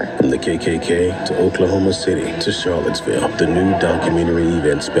war. From the KKK to Oklahoma City to Charlottesville, the new documentary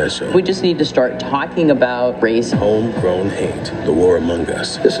event special. We just need to start talking about race. Homegrown hate, the war among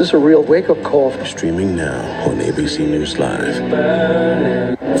us. This is a real wake-up call. Streaming now on ABC News Live.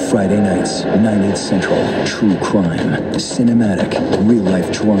 Friday nights, 9/8 Central. True crime. crime, cinematic,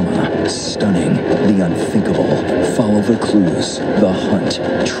 real-life drama, stunning, the unthinkable. Follow the clues. The Hunt.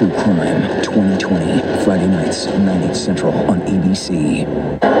 True Crime 2020. Friday nights, 9/8 Central on ABC.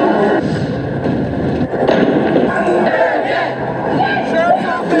 Sheriff's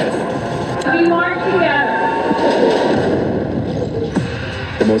Office! We march together.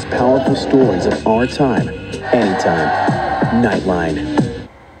 The most powerful stories of our time, anytime. Nightline.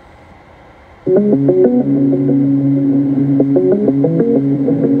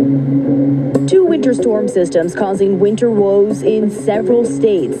 Two winter storm systems causing winter woes in several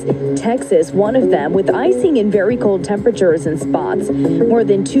states. Texas, one of them, with icing and very cold temperatures in spots. More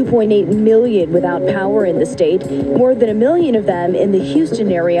than 2.8 million without power in the state. More than 1 million of them in the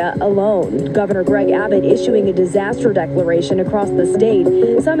Houston area alone. Governor Greg Abbott issuing a disaster declaration across the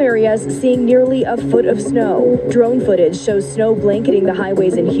state. Some areas seeing nearly a foot of snow. Drone footage shows snow blanketing the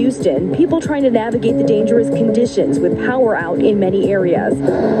highways in Houston. People trying to navigate the dangerous conditions with power out in many areas.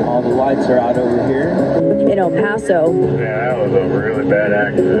 All the lights are out over here. In El Paso, yeah, that was a really bad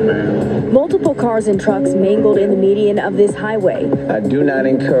accident, man. Multiple cars and trucks mangled in the median of this highway. I do not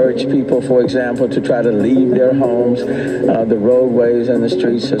encourage people, for example, to try to leave their homes. The roadways and the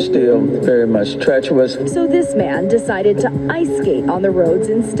streets are still very much treacherous. So this man decided to ice skate on the roads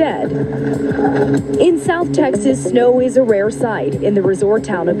instead. In South Texas, snow is a rare sight. In the resort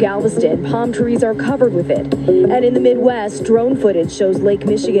town of Galveston, palm trees are covered with it. And in the Midwest, drone footage shows Lake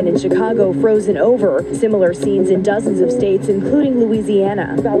Michigan and Chicago frozen over. Similar scenes in dozens of states, including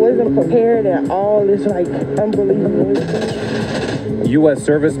Louisiana. I wasn't prepared at all. It's like unbelievable. U.S.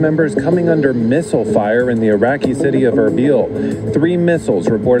 service members coming under missile fire in the Iraqi city of Erbil. 3 missiles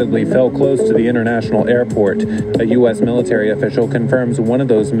reportedly fell close to the international airport. A U.S. military official confirms one of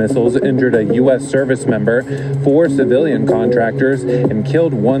those missiles injured a U.S. service member, 4 civilian contractors, and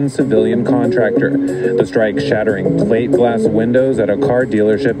killed 1 civilian contractor. The strike shattering plate glass windows at a car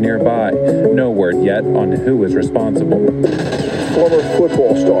dealership nearby. No word yet on who is responsible. Former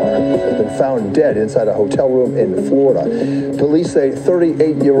football star has been found dead inside a hotel room in Florida. Police say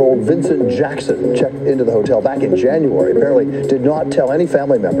 38-year-old Vincent Jackson checked into the hotel back in January. Apparently did not tell any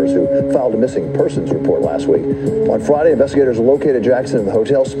family members who filed a missing persons report last week. On Friday, investigators located Jackson in the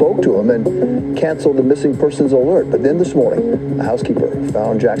hotel, spoke to him, and canceled the missing persons alert. But then this morning, a housekeeper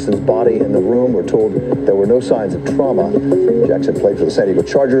found Jackson's body in the room. We're told there were no signs of trauma. Jackson played for the San Diego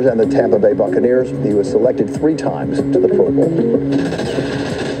Chargers and the Tampa Bay Buccaneers. He was selected 3 times to the Pro Bowl.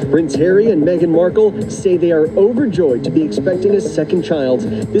 Prince Harry and Meghan Markle say they are overjoyed to be expecting a second child.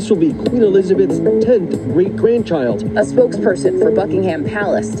 This will be Queen Elizabeth's 10th great-grandchild. A spokesperson for Buckingham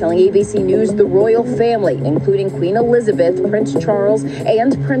Palace telling ABC News the royal family, including Queen Elizabeth, Prince Charles,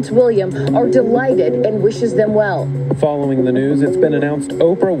 and Prince William, are delighted and wishes them well. Following the news, it's been announced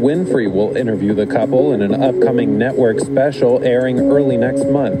Oprah Winfrey will interview the couple in an upcoming network special airing early next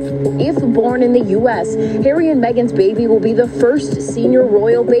month. If born in the U.S., Harry and Meghan's baby will be the first senior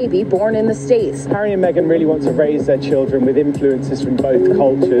royal baby born in the States. Harry and Meghan really want to raise their children with influences from both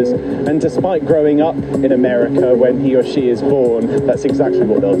cultures, and despite growing up in America when he or she is born, that's exactly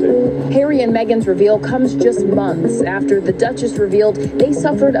what they'll do. Harry and Meghan's reveal comes just months after the Duchess revealed they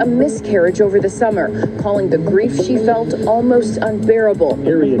suffered a miscarriage over the summer, calling the grief she felt almost unbearable.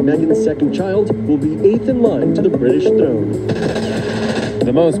 Harry and Meghan's second child will be 8th in line to the British throne.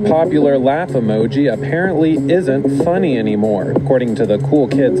 The most popular laugh emoji apparently isn't funny anymore. According to the cool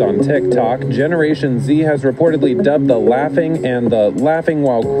kids on TikTok, Generation Z has reportedly dubbed the laughing and the laughing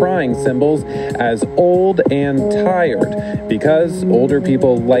while crying symbols as old and tired because older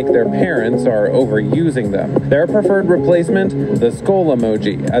people like their parents are overusing them. Their preferred replacement, the skull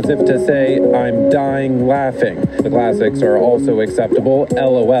emoji, as if to say, I'm dying laughing. The classics are also acceptable,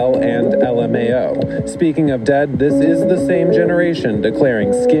 LOL and LMAO. Speaking of dead, this is the same generation declaring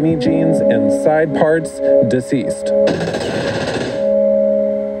skinny jeans and side parts deceased.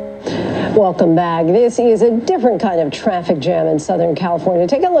 Welcome back. This is a different kind of traffic jam in Southern California.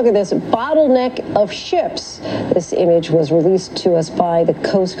 Take a look at this bottleneck of ships. This image was released to us by the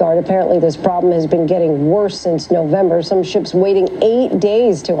Coast Guard. Apparently, this problem has been getting worse since November. Some ships waiting 8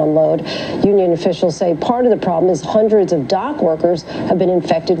 days to unload. Union officials say part of the problem is hundreds of dock workers have been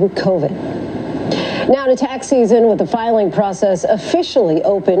infected with COVID. Now to tax season, with the filing process officially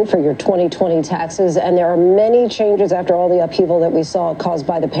open for your 2020 taxes, and there are many changes after all the upheaval that we saw caused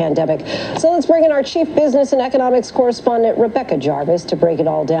by the pandemic. So let's bring in our chief business and economics correspondent, Rebecca Jarvis, to break it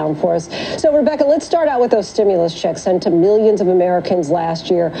all down for us. So Rebecca, let's start out with those stimulus checks sent to millions of Americans last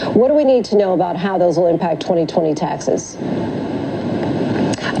year. What do we need to know about how those will impact 2020 taxes?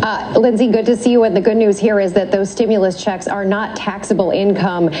 Lindsay, good to see you. And the good news here is that those stimulus checks are not taxable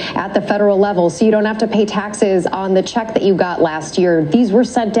income at the federal level, so you don't have to pay taxes on the check that you got last year. These were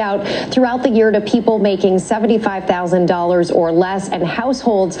sent out throughout the year to people making $75,000 or less, and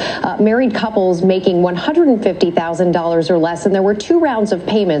households, married couples making $150,000 or less. And there were 2 rounds of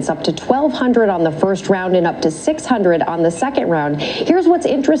payments, up to $1,200 on the first round and up to $600 on the second round. Here's what's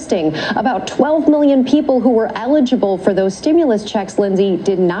interesting. About 12 million people who were eligible for those stimulus checks, Lindsay,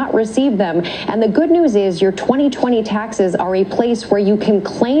 did not receive them. And the good news is your 2020 taxes are a place where you can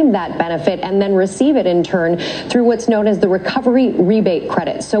claim that benefit and then receive it in turn through what's known as the recovery rebate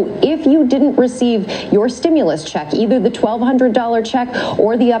credit. So if you didn't receive your stimulus check, either the $1,200 check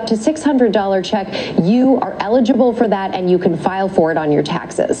or the up to $600 check, you are eligible for that and you can file for it on your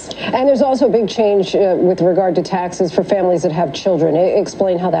taxes. And there's also a big change with regard to taxes for families that have children.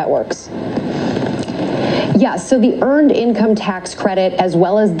 Explain how that works. Yeah, so the earned income tax credit as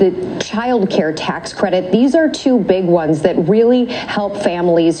well as the child care tax credit, these are 2 big ones that really help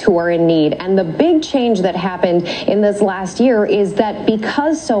families who are in need. And the big change that happened in this last year is that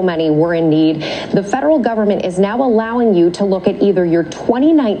because so many were in need, the federal government is now allowing you to look at either your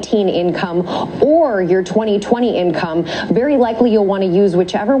 2019 income or your 2020 income. Very likely you'll want to use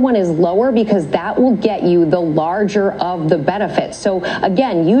whichever one is lower because that will get you the larger of the benefits. So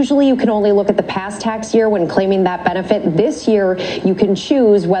again, usually you can only look at the past tax year when claiming that benefit. This year, you can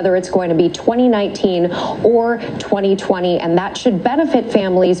choose whether it's going to be 2019 or 2020, and that should benefit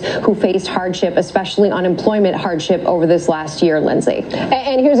families who faced hardship, especially unemployment hardship over this last year, Lindsay.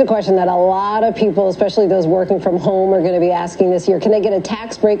 And here's a question that a lot of people, especially those working from home, are going to be asking this year. Can they get a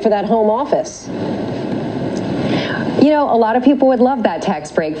tax break for that home office? You know, a lot of people would love that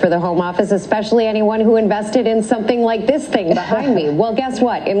tax break for the home office, especially anyone who invested in something like this thing behind me. Well, guess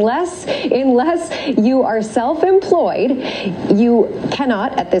what? Unless you are self-employed, you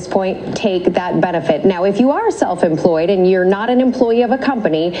cannot at this point take that benefit. Now, if you are self-employed and you're not an employee of a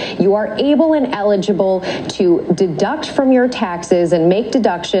company, you are able and eligible to deduct from your taxes and make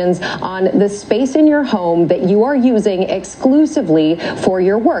deductions on the space in your home that you are using exclusively for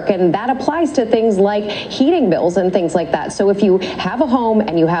your work. And that applies to things like heating bills and things like that. So if you have a home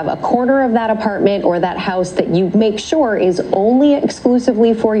and you have a corner of that apartment or that house that you make sure is only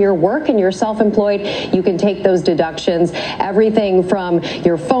exclusively for your work and you're self-employed, you can take those deductions, everything from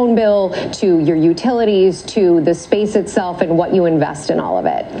your phone bill to your utilities to the space itself and what you invest in all of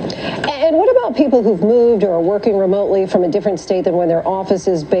it. And what about people who've moved or are working remotely from a different state than where their office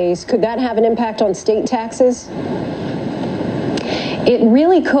is based? Could that have an impact on state taxes? It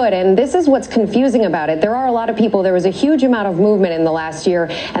really could, and this is what's confusing about it. There are a lot of people, there was a huge amount of movement in the last year,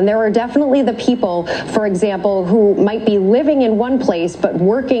 and there are definitely the people, for example, who might be living in one place but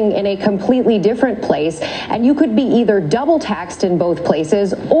working in a completely different place, and you could be either double taxed in both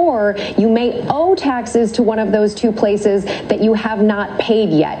places, or you may owe taxes to one of those 2 places that you have not paid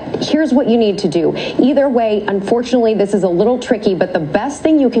yet. Here's what you need to do. Either way, unfortunately, this is a little tricky, but the best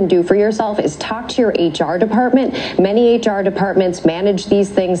thing you can do for yourself is talk to your HR department. Many HR departments manage these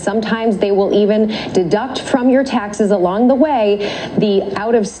things. Sometimes they will even deduct from your taxes along the way the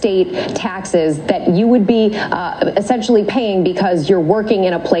out-of-state taxes that you would be essentially paying because you're working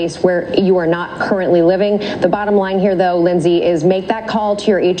in a place where you are not currently living. The bottom line here, though, Lindsay, is make that call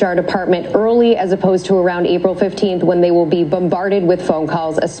to your HR department early as opposed to around April 15th when they will be bombarded with phone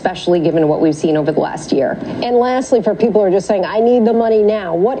calls, especially given what we've seen over the last year. And lastly, for people who are just saying, I need the money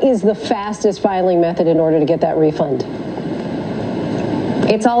now, what is the fastest filing method in order to get that refund?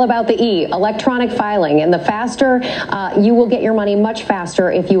 It's all about the E, electronic filing. And the faster, you will get your money much faster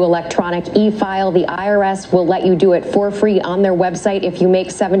if you electronic e-file. The IRS will let you do it for free on their website if you make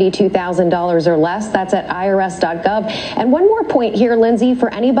 $72,000 or less. That's at irs.gov. And one more point here, Lindsay,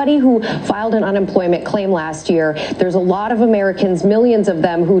 for anybody who filed an unemployment claim last year, there's a lot of Americans, millions of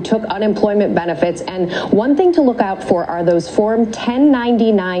them, who took unemployment benefits. And one thing to look out for are those Form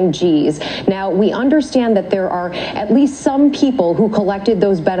 1099-Gs. Now, we understand that there are at least some people who collected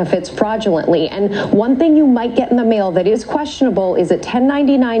those benefits fraudulently. And one thing you might get in the mail that is questionable is a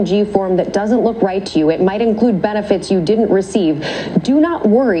 1099-G form that doesn't look right to you. It might include benefits you didn't receive. Do not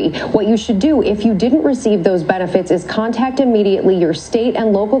worry. What you should do if you didn't receive those benefits is contact immediately your state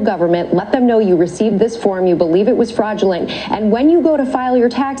and local government. Let them know you received this form, you believe it was fraudulent. And when you go to file your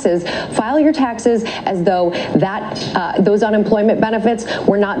taxes as though that those unemployment benefits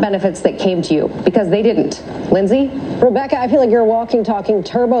were not benefits that came to you, because they didn't. Lindsay? Rebecca, I feel like you're walking, talking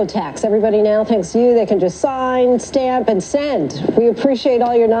TurboTax. Everybody now, thanks to you, they can just sign, stamp, and send. We appreciate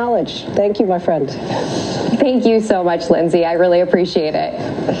all your knowledge. Thank you, my friend. Thank you so much, Lindsay. I really appreciate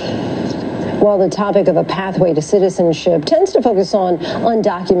it. While the topic of a pathway to citizenship tends to focus on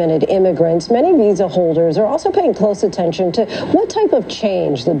undocumented immigrants, many visa holders are also paying close attention to what type of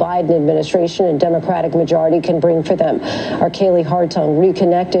change the Biden administration and Democratic majority can bring for them. Our Kaylee Hartung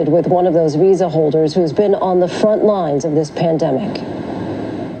reconnected with one of those visa holders who's been on the front lines of this pandemic.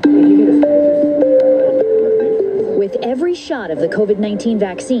 With every shot of the COVID-19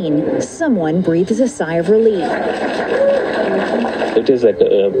 vaccine, someone breathes a sigh of relief. It is like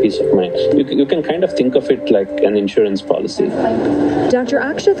a peace of mind. You can kind of think of it like an insurance policy. Dr.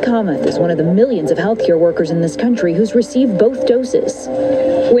 Akshith Kamath is one of the millions of healthcare workers in this country who's received both doses.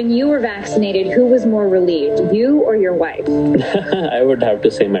 When you were vaccinated, who was more relieved, you or your wife? I would have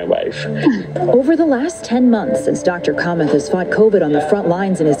to say my wife. Over the last 10 months, since Dr. Kamath has fought COVID on the front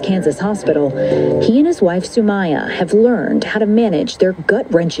lines in his Kansas hospital, he and his wife Sumaya have learned how to manage their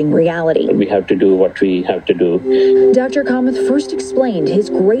gut-wrenching reality. We have to do what we have to do. Dr. Kamath first explained his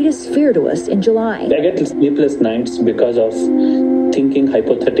greatest fear to us in July. I get sleepless nights because of thinking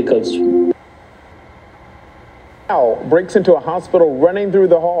hypotheticals. Breaks into a hospital running through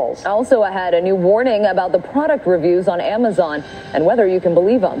the halls. Also ahead, a new warning about the product reviews on Amazon and whether you can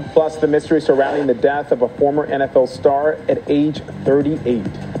believe them. Plus, the mystery surrounding the death of a former NFL star at age 38.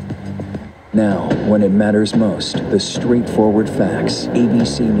 Now, when it matters most, the straightforward facts.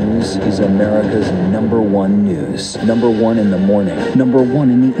 ABC News is America's #1 news. #1 in the morning, #1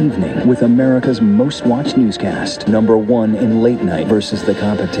 in the evening, with America's most watched newscast. #1 in late night versus the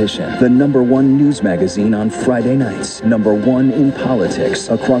competition. The #1 news magazine on Friday nights. #1 in politics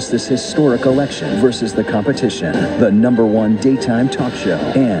across this historic election versus the competition. The #1 daytime talk show.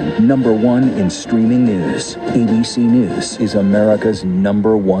 And #1 in streaming news. ABC News is America's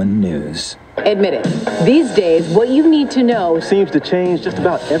 #1 news. Admit it. These days, what you need to know seems to change just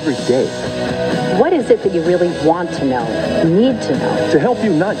about every day. What is it that you really want to know, need to know? To help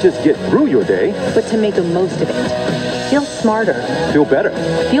you not just get through your day, but to make the most of it. Feel smarter. Feel better.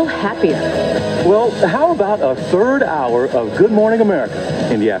 Feel happier. Well, how about a third hour of Good Morning America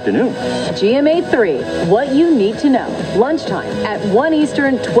in the afternoon? GMA 3, what you need to know. Lunchtime at 1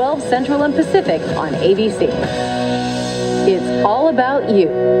 Eastern, 12 Central and Pacific on ABC. It's all about you.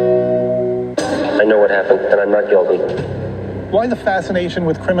 I know what happened, and I'm not guilty. Why the fascination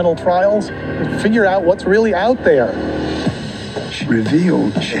with criminal trials? Figure out what's really out there. She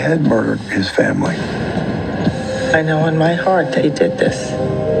revealed she had murdered his family. I know in my heart they did this.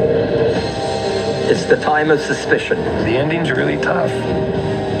 It's the time of suspicion. The ending's really tough.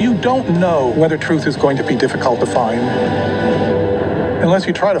 You don't know whether truth is going to be difficult to find unless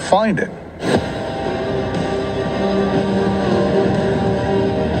you try to find it.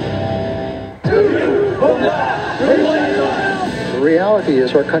 The reality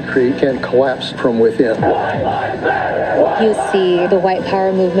is our country can collapse from within. You see the white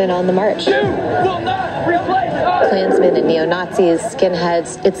power movement on the march. Klansmen and neo-Nazis,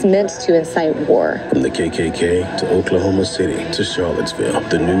 skinheads, it's meant to incite war. From the KKK to Oklahoma City to Charlottesville,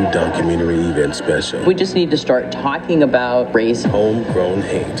 the new documentary event special. We just need to start talking about race. Homegrown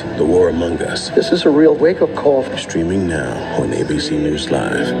hate, the war among us. This is a real wake-up call. Streaming now on ABC News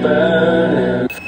Live.